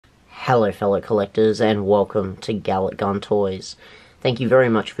Hello fellow collectors and welcome to Gun Toys. Thank you very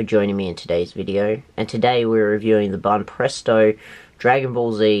much for joining me in today's video, and today we're reviewing the Banpresto Dragon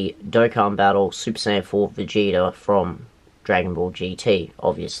Ball Z Dokkan Battle Super Saiyan 4 Vegeta from Dragon Ball GT,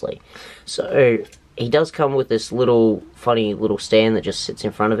 obviously. So he does come with this funny little stand that just sits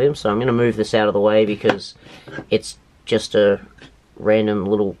in front of him, so I'm going to move this out of the way because it's just a random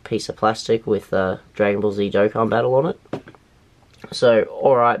little piece of plastic with Dragon Ball Z Dokkan Battle on it. So,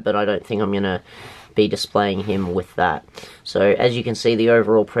 alright, but I don't think I'm going to be displaying him with that. So, as you can see, the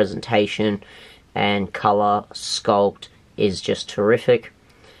overall presentation and colour sculpt is just terrific.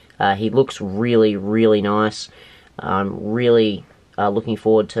 He looks really, really nice. I'm really looking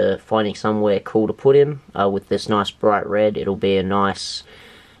forward to finding somewhere cool to put him. With this nice bright red, it'll be a nice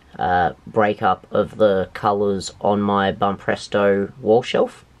breakup of the colours on my Banpresto wall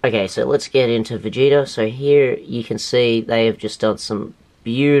shelf. Okay, so let's get into Vegeta. So here you can see they have just done some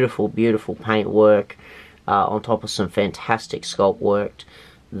beautiful, beautiful paint work on top of some fantastic sculpt work.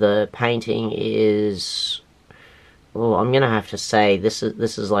 The painting is, well, I'm gonna have to say this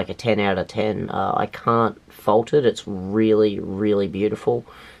is like a 10 out of 10. I can't fault it. It's really, really beautiful.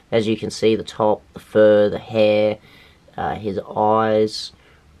 As you can see, the top, the fur, the hair, his eyes,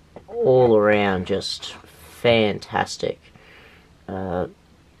 all around just fantastic.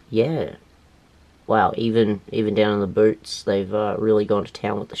 Yeah, wow, even down in the boots, they've really gone to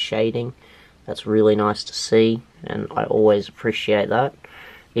town with the shading. That's really nice to see, and I always appreciate that.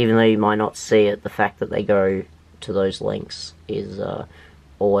 Even though you might not see it, the fact that they go to those lengths is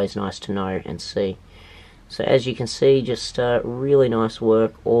always nice to know and see. So as you can see, just really nice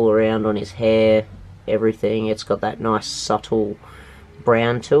work all around on his hair, everything. It's got that nice subtle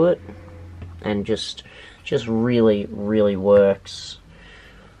brown to it, and just really, really works.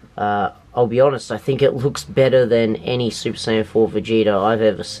 I'll be honest, I think it looks better than any Super Saiyan 4 Vegeta I've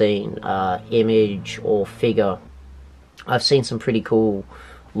ever seen, image or figure. I've seen some pretty cool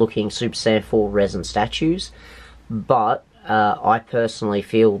looking Super Saiyan 4 resin statues, but I personally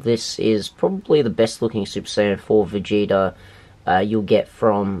feel this is probably the best looking Super Saiyan 4 Vegeta you'll get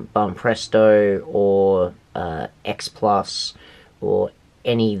from Banpresto or X Plus or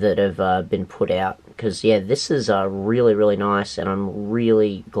any that have been put out, because yeah, this is really, really nice, and I'm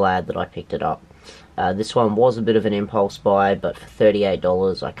really glad that I picked it up. This one was a bit of an impulse buy, but for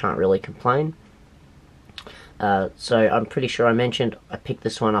 $38 I can't really complain. So I'm pretty sure I mentioned I picked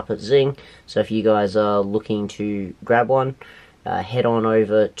this one up at Zing, so if you guys are looking to grab one, head on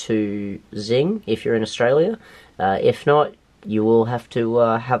over to Zing if you're in Australia. If not, you will have to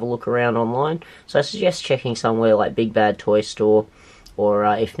have a look around online, so I suggest checking somewhere like Big Bad Toy Store, or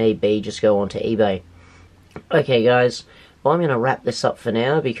if need be, just go onto eBay. Okay guys, well, I'm going to wrap this up for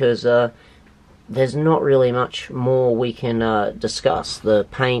now because there's not really much more we can discuss. The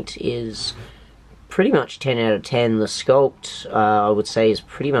paint is pretty much 10 out of 10. The sculpt, I would say, is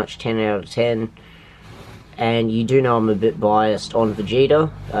pretty much 10 out of 10. And you do know I'm a bit biased on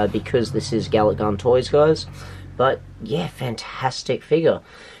Vegeta because this is Gun Toys, guys. But yeah, fantastic figure.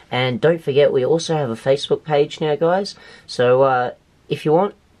 And don't forget, we also have a Facebook page now, guys. So if you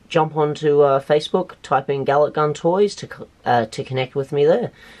want, jump onto Facebook, type in Gun Toys to connect with me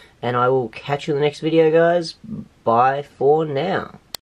there. And I will catch you in the next video, guys. Bye for now.